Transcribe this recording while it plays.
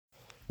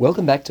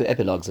Welcome back to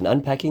Epilogues, an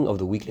unpacking of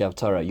the weekly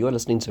Haftorah. You are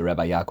listening to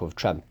Rabbi Yaakov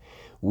Trump.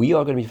 We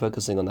are going to be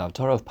focusing on the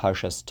Haftorah of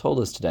Parshas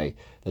Toldos today.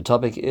 The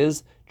topic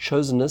is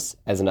Choseness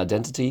as an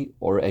identity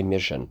or a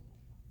mission.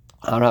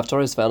 Our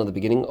Haftorah is found at the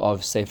beginning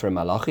of Sefer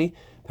Malachi,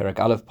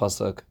 Perek Aleph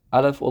Pasuk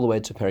Aleph, all the way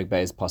to Perek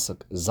Beis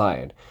Pasuk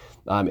Zayin.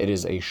 It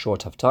is a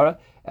short Haftorah,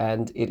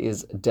 and it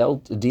is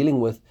dealing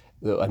with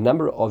a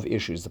number of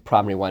issues. The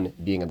primary one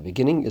being at the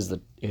beginning is the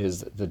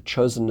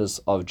chosenness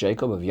of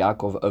Jacob, of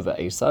Yaakov over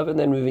Esav, and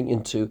then moving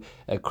into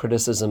a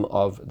criticism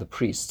of the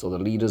priests or the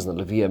leaders and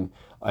the Leviim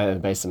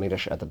in Beis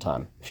Hamikdash at the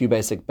time. A few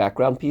basic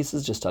background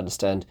pieces just to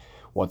understand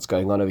what's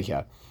going on over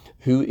here.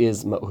 Who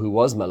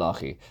was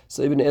Malachi?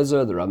 So Ibn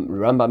Ezra, the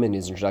Rambam in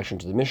his introduction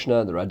to the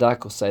Mishnah, the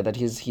Radak will say that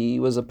he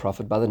was a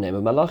prophet by the name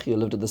of Malachi who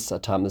lived at this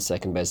time the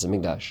second Beis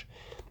Hamikdash.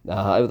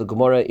 However, the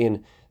Gemara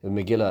in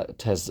Megillah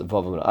Tes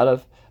Vav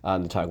Aleph,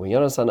 the Targum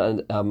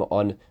Yonasan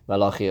on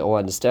Malachi, or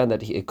understand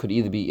that it could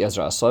either be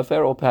Ezra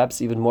Sofer or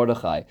perhaps even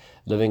Mordechai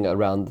living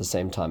around the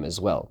same time as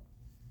well.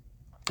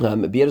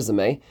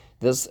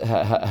 This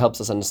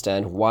helps us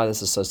understand why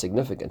this is so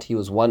significant. He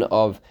was one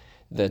of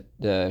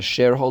the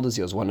shareholders,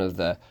 he was one of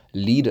the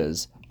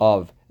leaders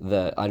of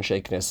the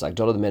Anshe Knesset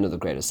Agdolah, the men of the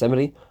Great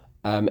Assembly,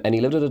 and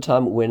he lived at a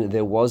time when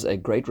there was a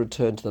great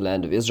return to the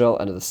land of Israel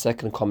under the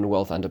second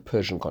Commonwealth under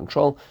Persian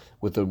control,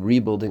 with the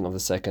rebuilding of the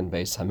second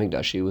Beis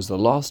Hamikdash. He was the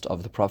last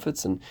of the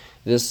prophets, and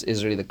this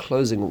is really the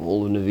closing of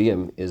all the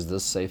Nevi'im, is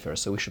this Sefer.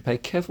 So we should pay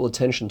careful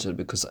attention to it,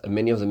 because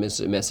many of the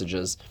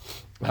messages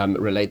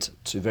relate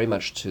very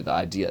much to the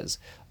ideas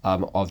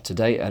of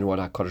today and what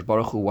HaKadosh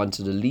Baruch Hu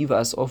wanted to leave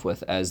us off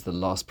with as the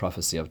last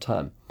prophecy of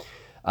time.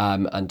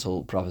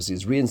 Until prophecy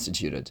is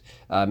reinstituted.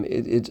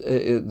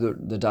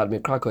 The Dad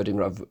Mikra, quoting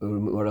Rav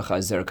Mordechai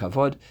Zer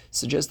Kavod,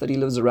 suggests that he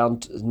lives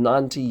around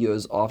 90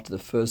 years after the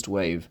first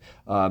wave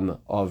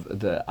of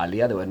the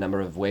Aliyah. There were a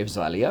number of waves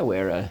of Aliyah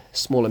where a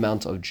small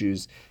amount of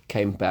Jews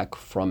came back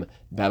from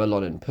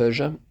Babylon and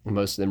Persia.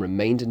 Most of them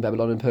remained in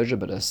Babylon and Persia,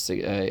 but a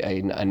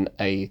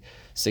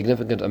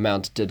significant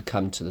amount did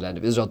come to the land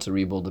of Israel to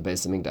rebuild the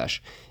Beis Hamikdash.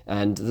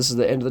 And this is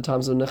the end of the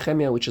times of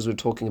Nehemiah, which is we're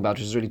talking about,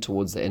 which is really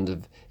towards the end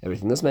of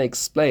everything. This may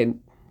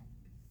explain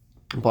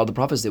part of the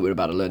prophecy that we're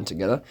about to learn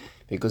together,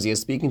 because he is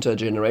speaking to a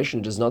generation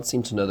who does not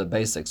seem to know the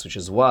basics, which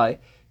is why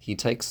he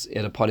takes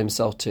it upon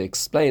himself to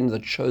explain the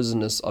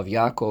chosenness of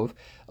Yaakov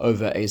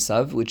over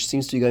Esav, which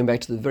seems to be going back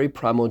to the very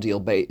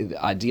primordial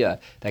idea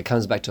that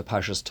comes back to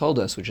Parshas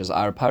Toldos, which is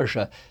our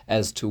parsha,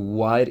 as to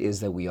why it is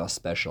that we are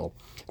special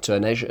to a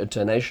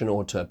nation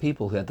or to a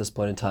people who at this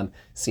point in time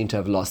seem to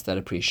have lost that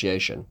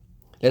appreciation.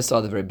 Let's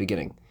start at the very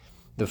beginning.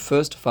 The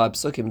first 5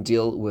 psukim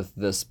deal with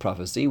this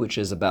prophecy, which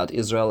is about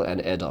Israel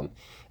and Edom.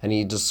 And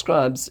he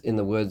describes in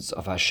the words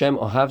of Hashem,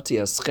 Ohavti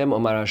Eschem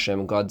Omar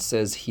Hashem, God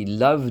says He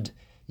loved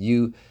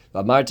you,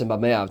 and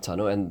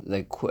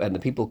the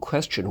people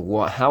question,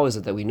 how is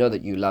it that we know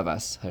that you love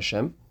us,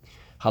 Hashem?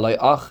 So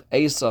the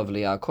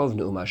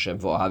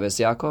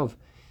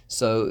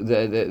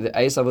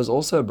Esav was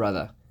also a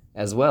brother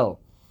as well.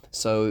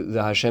 So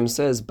the Hashem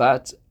says,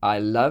 but I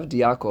loved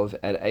Yaakov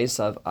and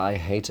Esav I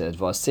hated.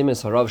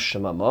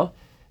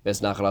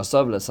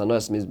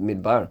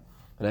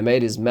 And I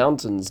made his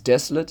mountains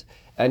desolate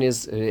and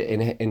his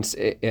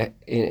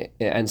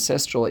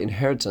ancestral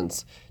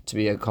inheritance to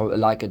be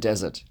like a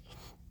desert.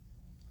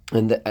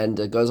 And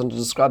it goes on to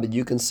describe it.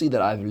 You can see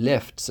that I've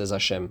left, says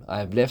Hashem, I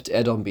have left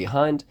Edom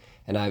behind,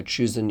 and I have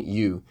chosen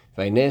you.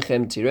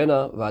 V'einechem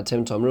tirena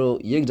v'atem tomru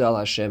yigdal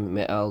Hashem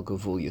me'al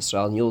guvul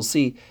Yisrael. And you'll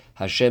see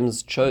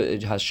Hashem's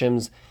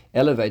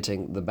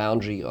elevating the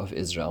boundary of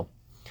Israel.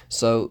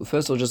 So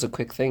first of all, just a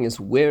quick thing is,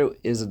 where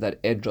is it that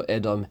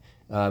Edom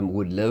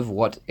would live?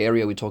 What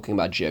area are we talking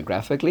about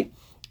geographically?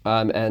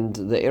 And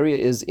the area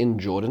is in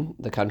Jordan,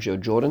 the country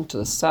of Jordan, to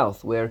the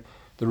south, where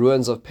the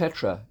ruins of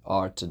Petra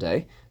are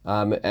today.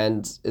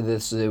 And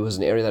there was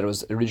an area that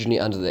was originally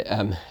under the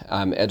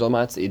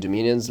Edomites, the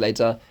Edomians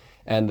later,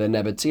 and the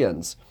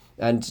Nabateans.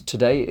 And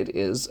today it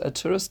is a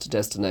tourist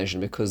destination,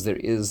 because there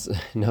is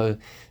the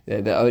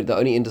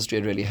only industry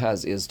it really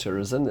has is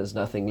tourism. There's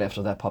nothing left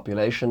of that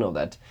population or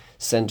that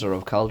center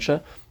of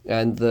culture.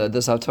 And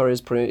this Haftorah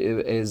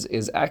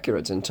is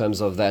accurate in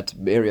terms of that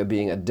area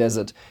being a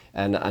desert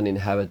and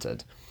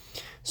uninhabited.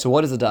 So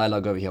what is the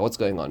dialogue over here? What's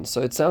going on?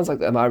 So it sounds like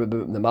the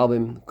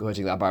Malbim,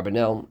 quoting the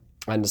Abarbanel,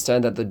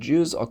 understand that the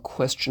Jews are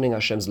questioning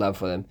Hashem's love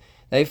for them.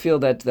 They feel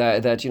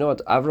that you know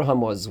what, Avraham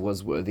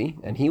was worthy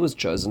and he was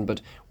chosen,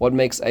 but what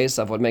makes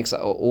Esav, what makes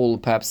all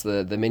perhaps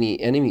the many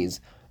enemies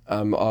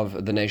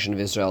of the nation of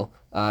Israel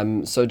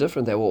so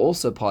different? They were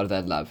also part of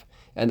that love.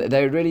 And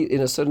they're really, in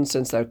a certain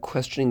sense, they're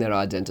questioning their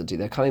identity.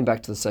 They're coming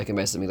back to the second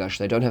Beis Hamikdash.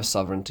 They don't have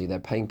sovereignty. They're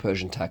paying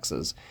Persian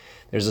taxes.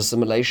 There's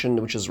assimilation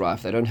which is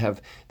rife. They don't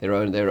have their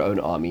own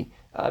army.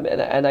 And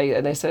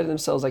they say to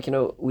themselves, like,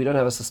 we don't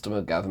have a system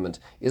of government.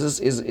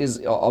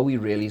 Are we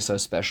really so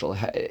special?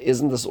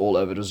 Isn't this all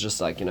over? It was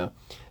just like, it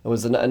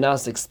was a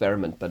nice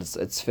experiment, but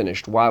it's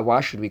finished.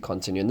 Why should we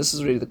continue? And this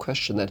is really the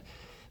question that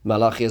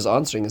Malachi is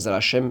answering, is that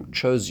Hashem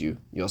chose you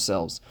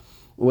yourselves.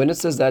 When it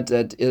says that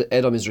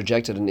Edom is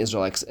rejected and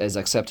Israel is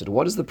accepted,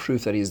 what is the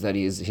proof that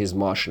he's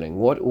marshalling?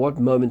 What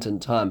moment in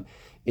time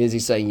is he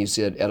saying you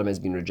see that Edom has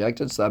been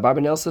rejected? So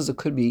Abarbanel says it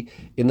could be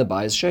in the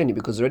Bayis Sheni,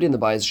 because already in the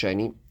Bayis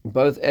Sheni,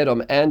 both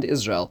Edom and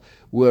Israel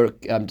were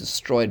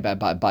destroyed by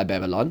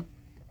Babylon,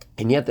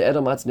 and yet the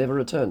Edomites never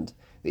returned.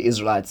 The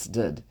Israelites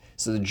did.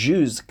 So the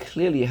Jews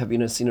clearly have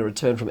seen a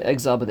return from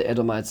exile, but the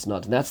Edomites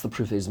not, and that's the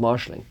proof that he's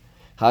marshalling.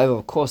 However,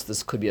 of course,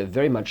 this could be a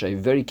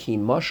very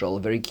keen marshal,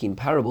 a very keen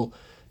parable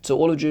to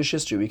all of Jewish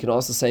history. We can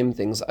ask the same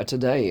things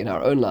today in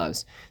our own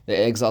lives. The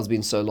exile's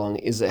been so long,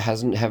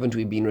 haven't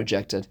we been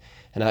rejected?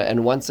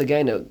 And once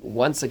again,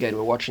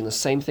 we're watching the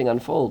same thing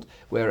unfold,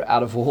 where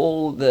out of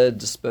all the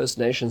dispersed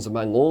nations,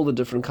 among all the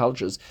different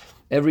cultures,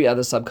 every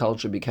other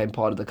subculture became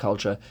part of the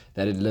culture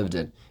that it lived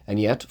in. And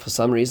yet, for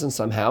some reason,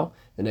 somehow,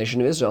 the nation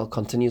of Israel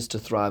continues to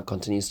thrive,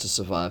 continues to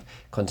survive,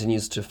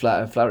 continues to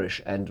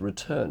flourish and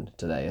return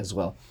today as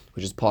well,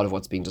 which is part of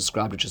what's being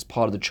described, which is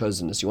part of the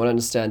Choseness. You want to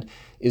understand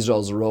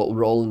Israel's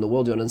role in the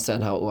world, you want to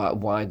understand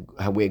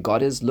where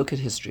God is? Look at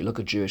history, look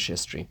at Jewish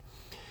history.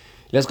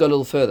 Let's go a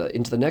little further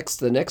into the next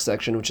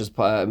section, which is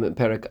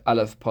Perek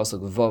Aleph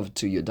Pasuk Vav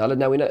to Yudalad.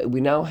 Now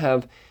we now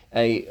have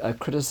a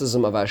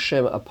criticism of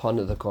Hashem upon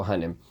the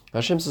Kohanim.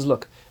 Hashem says,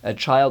 look, a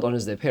child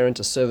honors their parent,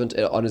 a servant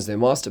honors their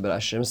master, but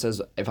Hashem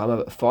says, if I'm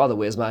a father,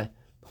 where's my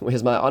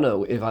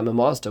honor? If I'm a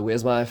master,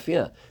 where's my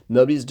fear?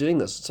 Nobody's doing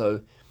this.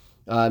 So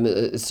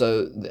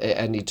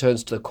and he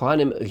turns to the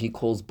Kohanim, he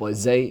calls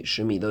Boizei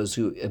Shemi, those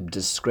who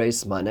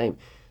disgrace my name.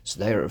 So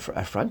they are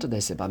affronted. They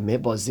say,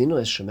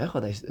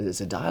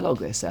 there's a dialogue.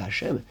 They say,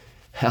 Hashem,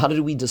 how did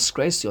we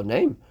disgrace your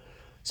name?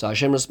 So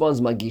Hashem responds,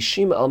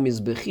 Magishim al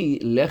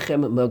mizbechi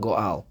lechem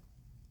megoal.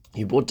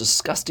 You brought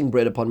disgusting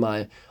bread upon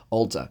my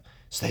altar.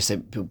 So they say,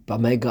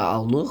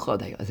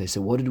 they say,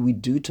 what did we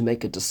do to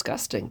make it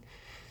disgusting?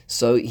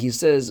 So he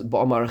says,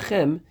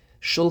 Ba'amarchem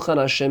shulchan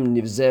Hashem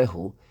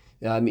nivzehu.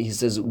 He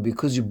says,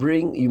 because you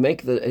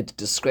make it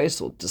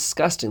disgraceful,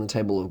 disgusting, the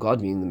table of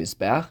God, meaning the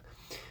Mizbeach.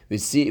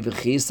 You're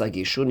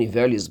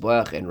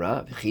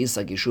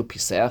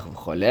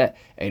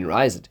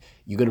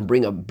going to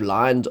bring a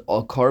blind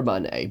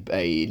korban,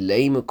 a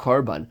lame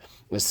korban,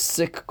 a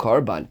sick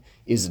korban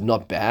is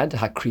not bad.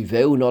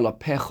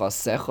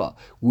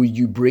 Will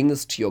you bring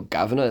this to your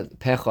governor?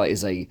 Pecha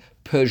is a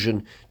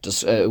Persian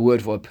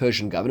word for a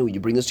Persian governor. Will you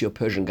bring this to your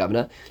Persian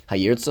governor?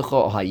 Would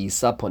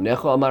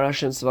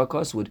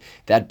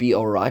that be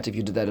all right if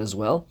you did that as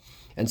well?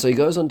 And so he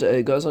goes on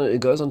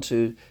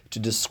to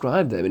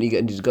describe them, and he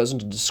goes on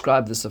to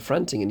describe this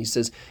affronting, and he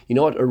says, you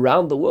know what?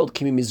 Around the world,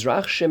 kimi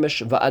mizrach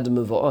shemesh va'ad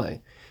mevo'oi,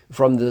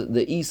 from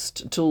the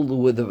east till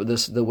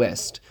the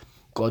west.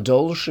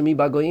 Godol shemi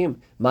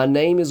bagoyim, my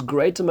name is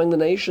great among the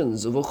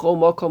nations. Uv'chol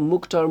makom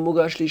muktar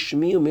mugash li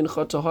shemi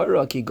u'mincha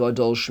tahara ki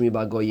godol shemi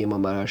bagoyim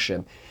amar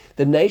Hashem.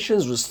 The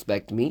nations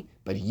respect me,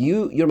 but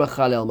you're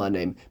machalel my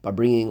name by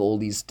bringing all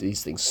these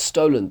things,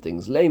 stolen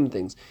things, lame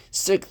things,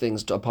 sick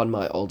things upon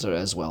my altar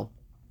as well.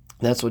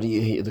 That's what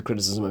the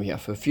criticism over here.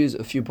 For a few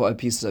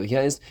pieces over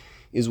here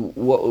is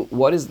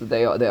what is that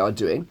they are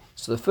doing.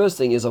 So the first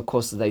thing is, of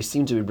course, that they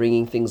seem to be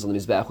bringing things on the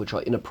Mizbeach which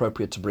are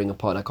inappropriate to bring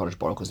upon HaKadosh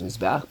Baruch Hu's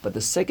Mizbeach. But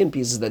the second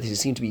piece is that they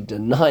seem to be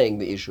denying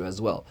the issue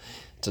as well.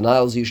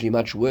 Denial is usually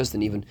much worse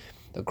than even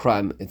the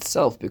crime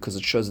itself, because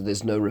it shows that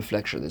there's no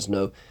reflection, there's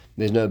no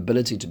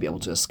ability to be able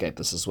to escape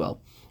this as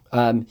well.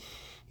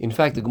 In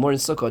fact, the Gemara in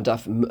Sukkah,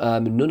 Daf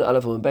Nun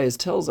Aleph Amud Beis,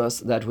 tells us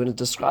that when it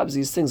describes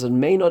these things, it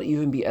may not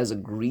even be as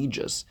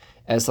egregious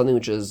as something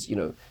which is,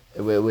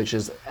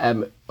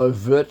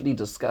 overtly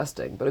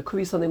disgusting, but it could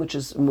be something which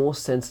is more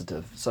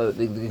sensitive. So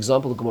the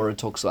example the Gemara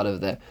talks about over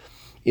there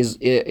is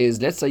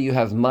let's say you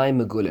have Mai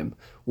Megulim,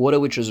 water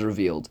which is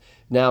revealed.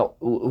 Now,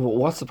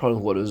 what's the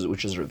problem with water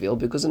which is revealed?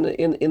 Because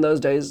in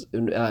those days,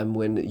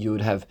 when you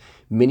would have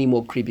many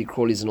more creepy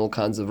crawlies and all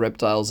kinds of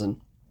reptiles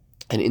and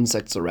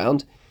insects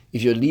around,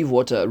 if you leave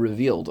water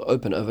revealed,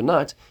 open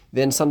overnight,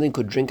 then something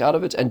could drink out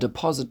of it and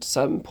deposit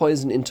some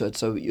poison into it.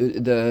 So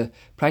the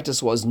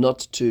practice was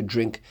not to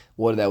drink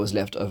water that was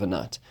left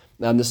overnight.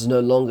 Now, this is no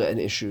longer an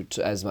issue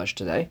as much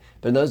today,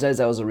 but in those days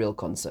that was a real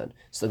concern.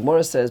 So the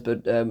Gemara says,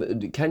 but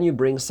can you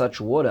bring such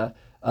water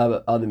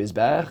on the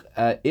Mizbeach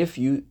if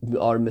you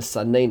are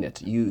misanein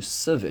it, you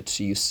sieve it,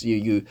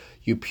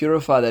 you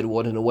purify that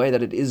water in a way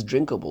that it is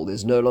drinkable,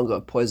 there's no longer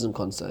a poison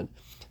concern.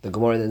 The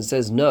Gemara then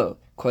says, no,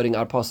 quoting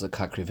our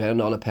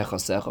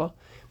pasuk,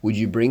 would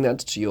you bring that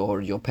to your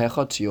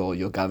pecha, to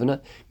your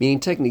governor? Meaning,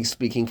 technically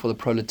speaking, for the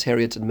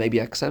proletariat it may be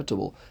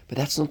acceptable, but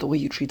that's not the way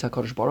you treat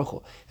HaKadosh Baruch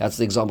Hu. That's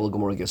the example the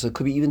Gemara gives. So it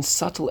could be even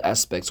subtle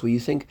aspects where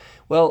you think,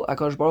 well,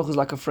 HaKadosh Baruch Hu is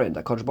like a friend.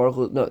 HaKadosh Baruch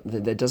Hu, no,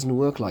 that doesn't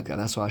work like that.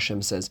 That's why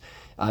Hashem says,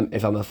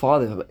 if I'm a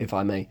father, if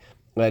I'm an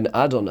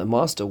Adon, a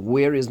master,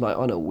 where is my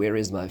honor? Where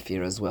is my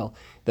fear as well?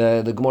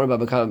 The Gemara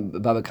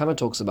Baba Kama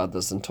talks about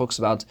this and talks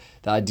about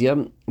the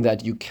idea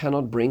that you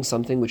cannot bring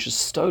something which is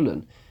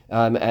stolen.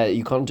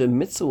 You can't do a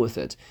mitzvah with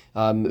it.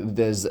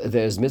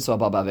 There's mitzvah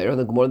ba'avera.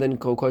 The Gemara then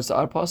quotes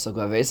our pasuk.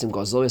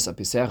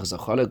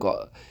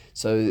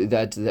 So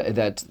that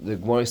the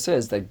Gemara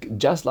says that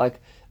just like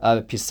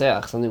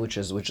piseach, something which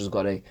has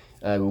got a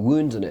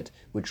wound in it,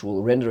 which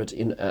will render it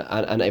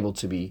unable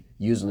to be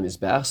used on the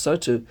mizbeach. So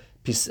to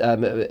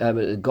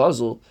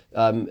gazel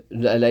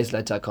leis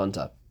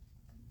letakanta.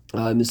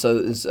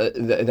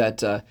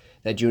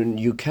 That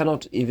you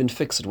cannot even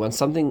fix it. When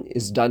something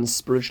is done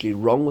spiritually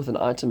wrong with an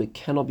item, it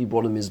cannot be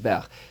brought on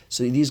mizbeach.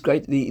 So these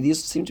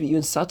seem to be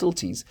even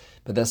subtleties,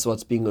 but that's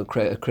what's being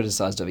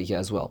criticized over here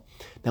as well.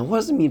 Now, what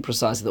does it mean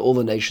precisely that all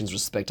the nations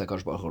respect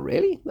HaKadosh Baruch Hu?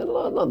 Really?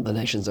 No, the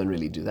nations don't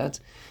really do that.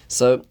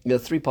 So there are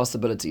three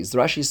possibilities. The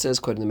Rashi says,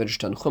 quoting the Midrash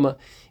Tanchuma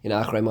in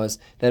Achremos,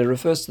 that it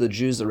refers to the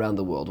Jews around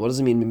the world. What does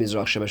it mean? It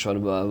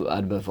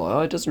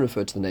doesn't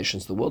refer to the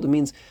nations of the world. It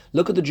means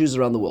look at the Jews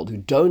around the world who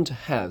don't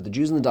have, the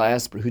Jews in the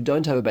diaspora who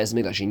don't have a Beis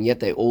Mikdash, and yet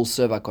they all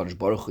serve HaKadosh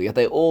Baruch Hu. Yet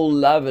they all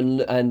love and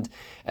serve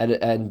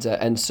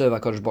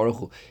HaKadosh Baruch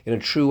Hu in a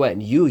true way.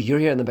 And you're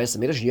here in the Beis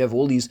Mikdash, and you have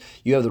all these,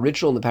 you have the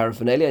ritual and the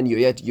paraphernalia, and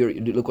you're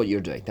look what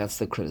you're doing. That's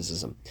the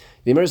criticism.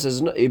 The Gemara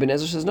says, Ibn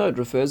Ezra says no. It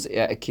refers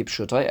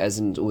kipshutai, as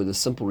in with a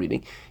simple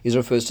reading. It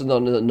refers to the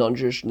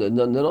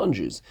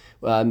non-Jews.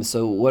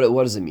 So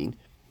what does it mean?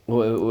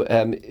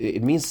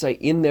 It means to say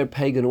in their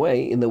pagan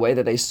way, in the way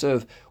that they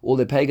serve all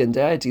their pagan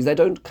deities, they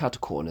don't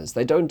cut corners.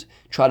 They don't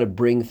try to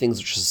bring things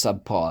which are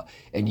subpar.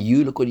 And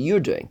you look what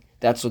you're doing.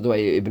 That's the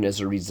way Ibn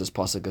Ezra reads this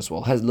pasuk as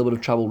well. Has a little bit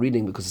of trouble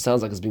reading because it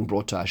sounds like it's being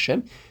brought to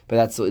Hashem. But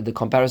that's the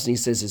comparison he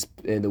says is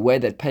the way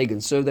that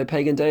pagans serve their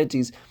pagan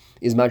deities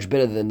is much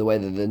better than the way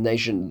that the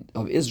nation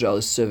of Israel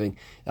is serving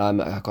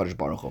HaKadosh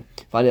Baruch Hu.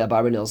 Finally,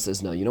 Abarbanel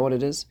says, no, you know what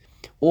it is?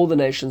 All the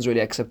nations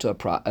really accept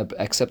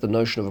the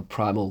notion of a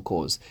primal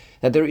cause,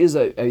 that there is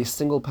a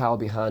single power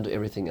behind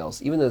everything else.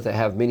 Even though they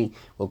have many,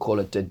 we'll call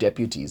it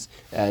deputies,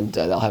 and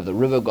they'll have the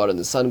river god and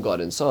the sun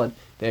god and so on,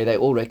 they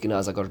all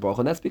recognize HaKadosh Baruch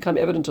Hu, and that's become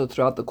evident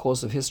throughout the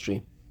course of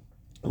history,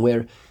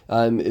 where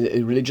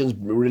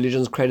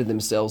religions created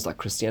themselves, like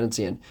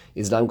Christianity and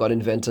Islam got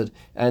invented,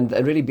 and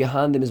really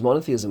behind them is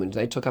monotheism, and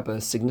they took up a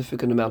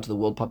significant amount of the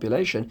world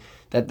population.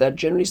 That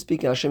generally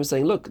speaking, Hashem is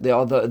saying, look, there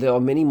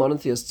are many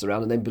monotheists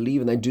around, and they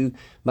believe and they do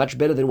much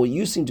better than what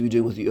you seem to be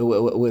doing with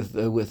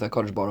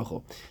HaKadosh Baruch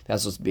Hu.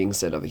 That's what's being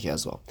said over here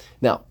as well.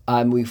 Now,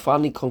 we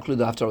finally conclude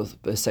the Haftorah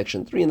with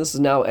section 3, and this is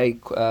now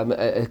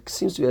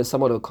seems to be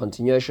somewhat of a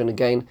continuation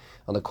again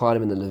on the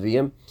Kohanim and the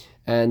Leviim.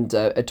 And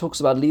it talks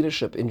about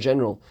leadership in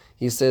general.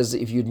 He says,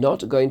 if you're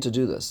not going to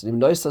do this, Hashem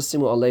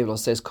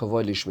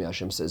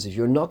says, if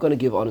you're not going to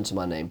give honor to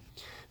my name,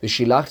 I'm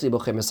going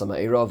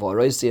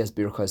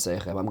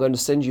to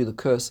send you the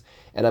curse,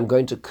 and I'm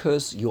going to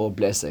curse your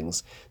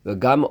blessings,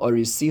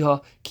 because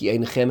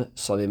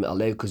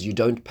you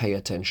don't pay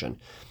attention.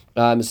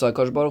 So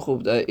HaKadosh Baruch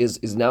Hu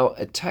is now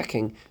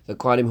attacking the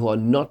Kohanim who are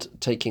not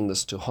taking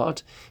this to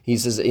heart. He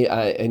says, he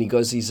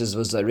says,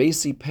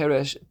 "V'zaresi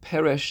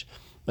peresh.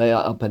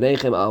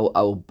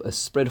 I'll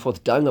spread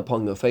forth dung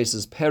upon your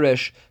faces,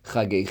 peresh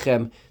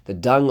chageichem, the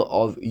dung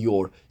of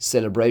your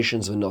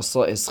celebrations,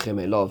 v'nosa eschem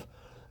elov,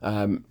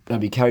 and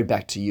be carried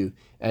back to you."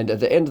 And at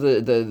the end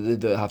of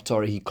the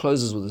Haftarah, he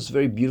closes with this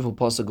very beautiful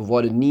pasuk of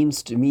what it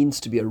means to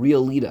be a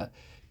real leader.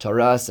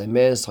 Torah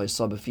semez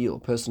ha'isabafil, a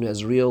person who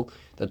has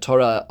the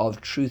Torah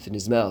of truth in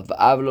his mouth.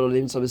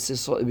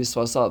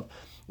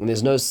 And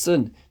there's no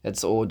sin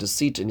or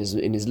deceit in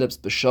his lips.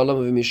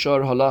 B'shalom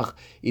v'mishar halach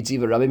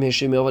itziva rabim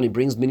heshem yovan. He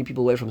brings many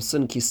people away from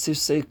sin.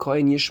 Kisifsei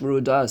kohen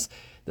yishmeru das.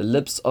 The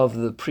lips of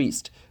the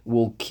priest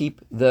will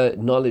keep the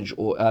knowledge,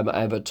 or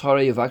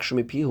avatarei yavakshu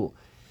mipihu,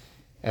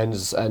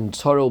 and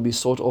Torah will be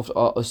sought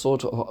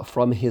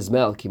from his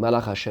mouth. Ki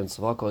malach Hashem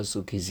tzvakos,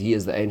 because he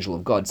is the angel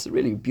of God. It's a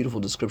really beautiful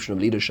description of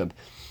leadership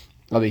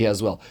over here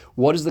as well.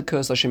 What is the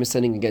curse Hashem is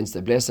sending against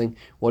their blessing?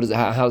 How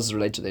does it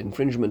relate to their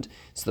infringement?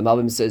 So the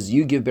Malbim says,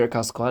 you give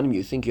Berkas Kohanim,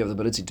 you think you have the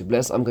ability to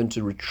bless, I'm going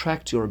to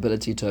retract your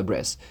ability to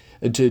bless.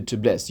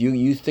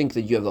 You think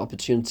that you have the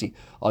opportunity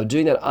of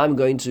doing that, I'm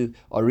going to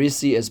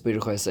Arisi es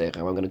Beruchai,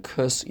 I'm going to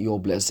curse your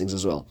blessings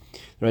as well.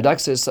 The Radak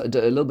says a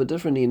little bit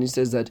differently, and he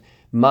says that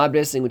my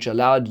blessing, which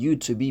allowed you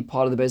to be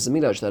part of the Beis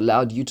Hamikdash, that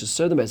allowed you to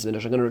serve the Beis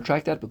Hamikdash, I'm going to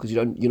retract that because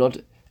you're not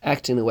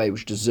acting in a way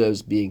which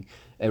deserves being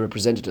a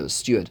representative, a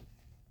steward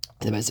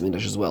in the Beis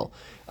Hamikdash as well.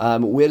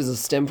 Where does this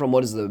stem from?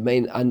 What is the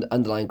main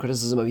underlying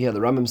criticism over here? The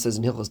Rambam says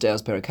in Hilchos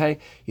Deos Perek Hey,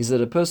 he said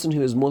a person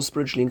who is more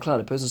spiritually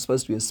inclined, a person who's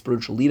supposed to be a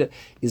spiritual leader,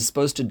 is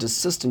supposed to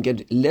desist and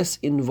get less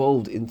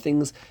involved in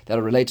things that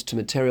are related to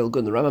material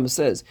good. And the Rambam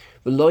says,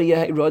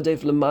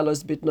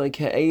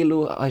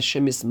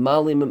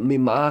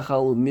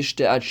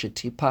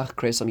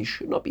 you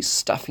should not be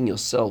stuffing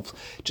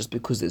yourself just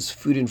because there's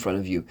food in front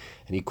of you.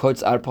 And he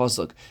quotes our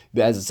pasuk,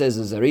 as it says,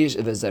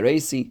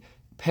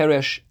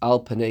 Peresh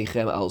al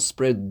paneichem, I'll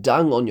spread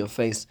dung on your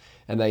face.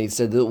 And they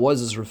said, what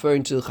is this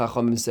referring to?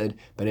 Chachamim said,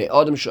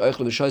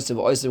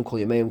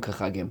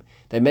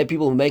 they make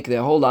people make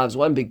their whole lives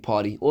one big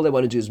party. All they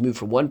want to do is move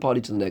from one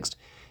party to the next.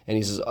 And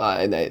he says,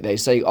 and they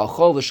say, most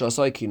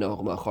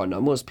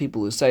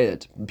people who say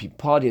that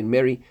party and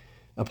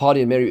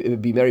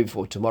be merry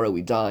before tomorrow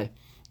we die.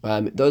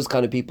 Those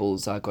kind of people,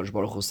 HaKadosh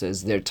Baruch Hu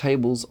says, their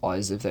tables are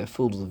as if they're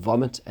filled with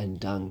vomit and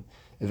dung.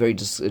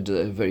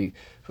 very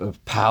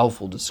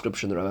powerful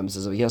description the Rambam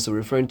says over here. So we're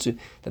referring to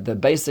that the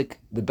basic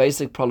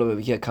problem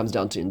over here comes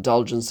down to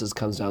indulgences,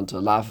 comes down to a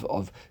life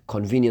of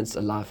convenience,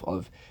 a life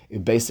of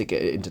basic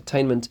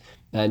entertainment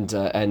and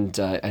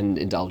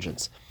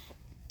indulgence.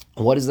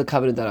 What is the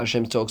covenant that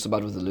Hashem talks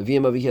about with the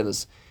Levium over here?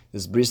 This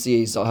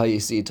brisi is how you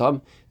see it,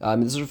 Tom.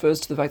 This refers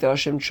to the fact that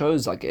Hashem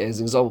chose, like as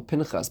an example,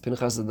 Pinchas.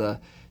 Pinchas is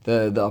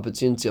the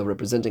opportunity of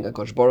representing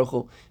HaKadosh Baruch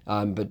Hu,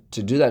 but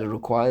to do that it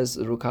requires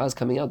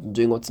coming out and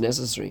doing what's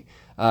necessary.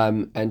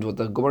 And what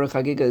the Gemara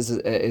Chagiga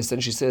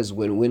essentially says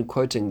when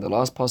quoting the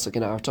last pasuk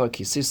in our Haftorah,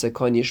 Kisif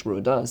Sekoin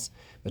Yishmeru Das,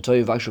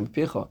 V'toyu Vakshum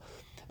Picha,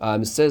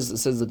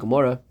 says the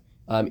Gemara,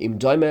 Im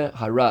doime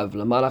harav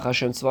lamalach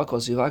Hashem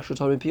tzvakos yivakshru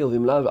Torah piyov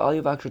im lav al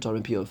yivakshru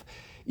Torah piyov.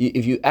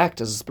 If you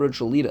act as a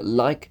spiritual leader,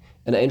 like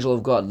an angel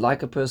of God,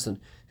 like a person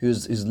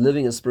who's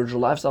living a spiritual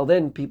lifestyle,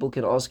 then people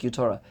can ask you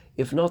Torah.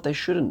 If not, they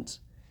shouldn't.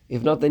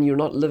 If not, then you're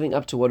not living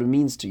up to what it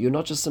means to. You're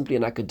not just simply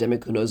an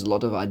academic who knows a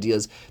lot of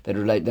ideas that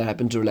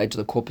happen to relate to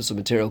the corpus of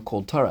material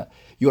called Torah.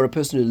 You're a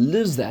person who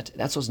lives that.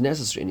 That's what's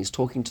necessary. And he's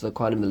talking to the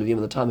Kohanim and the Levim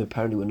at the time who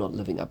apparently were not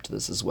living up to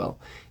this as well,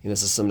 in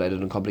this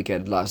assimilated and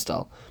complicated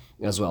lifestyle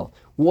as well.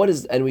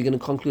 And we're going to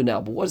conclude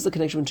now, but what is the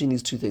connection between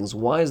these two things?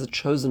 Why is the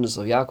chosenness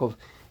of Yaakov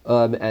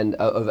and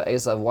over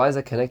Esav, why is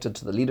that connected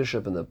to the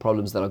leadership and the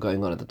problems that are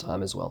going on at the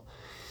time as well?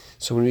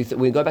 So when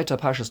we go back to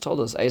Haftorah of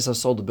Toldos, Esav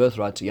sold the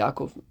birthright to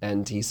Yaakov,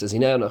 and he says, why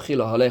do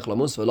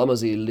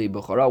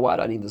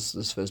I need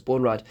this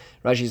firstborn right?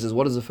 Rashi says,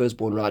 what does the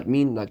firstborn right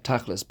mean? Like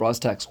tachlis, brass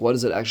tacks, what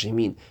does it actually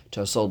mean to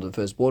have sold the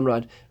firstborn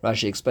right?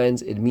 Rashi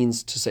explains, it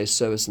means to say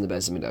service in the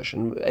Beis HaMikdash.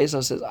 And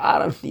Esav says, I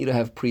don't need to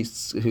have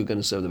priests who are going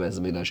to serve the Beis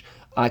HaMikdash.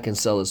 I can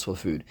sell this for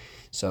food.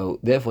 So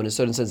therefore, in a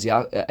certain sense,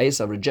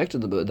 Esav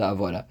rejected the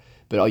avodah,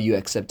 but are you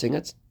accepting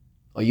it?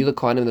 Are you the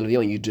Kohen and the Levim?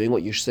 Are you doing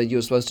what you said you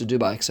were supposed to do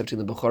by accepting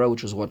the Bechorah,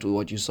 which was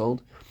what you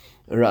sold?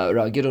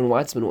 Gideon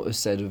Weitzman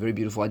said a very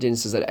beautiful idea. He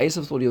says that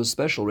Esav thought he was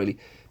special, really,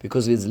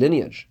 because of his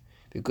lineage,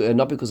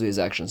 not because of his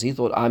actions. He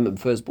thought, I'm a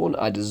firstborn,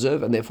 I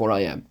deserve, and therefore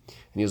I am.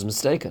 And he was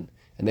mistaken.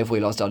 And therefore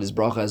he lost out his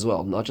bracha as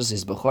well. Not just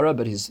his Bechorah,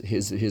 but his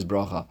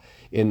bracha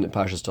in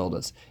Parshas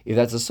Toldos. If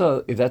that's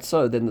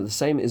so, then the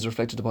same is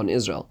reflected upon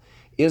Israel.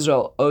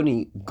 Yaakov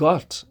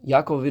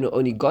Avinu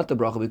only got the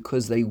bracha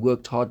because they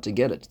worked hard to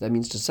get it. That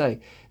means to say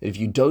that if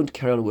you don't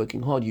carry on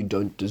working hard, you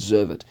don't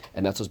deserve it.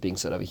 And that's what's being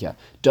said over here.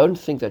 Don't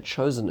think that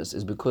chosenness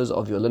is because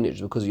of your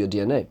lineage, because of your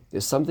DNA.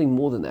 There's something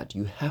more than that.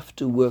 You have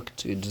to work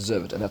to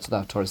deserve it. And that's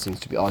what the Torah seems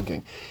to be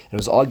arguing. And it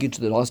was argued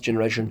to the last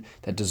generation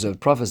that deserved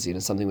prophecy, and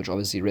it's something which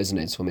obviously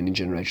resonates for many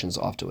generations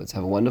afterwards.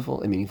 Have a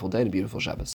wonderful and meaningful day and a beautiful Shabbos.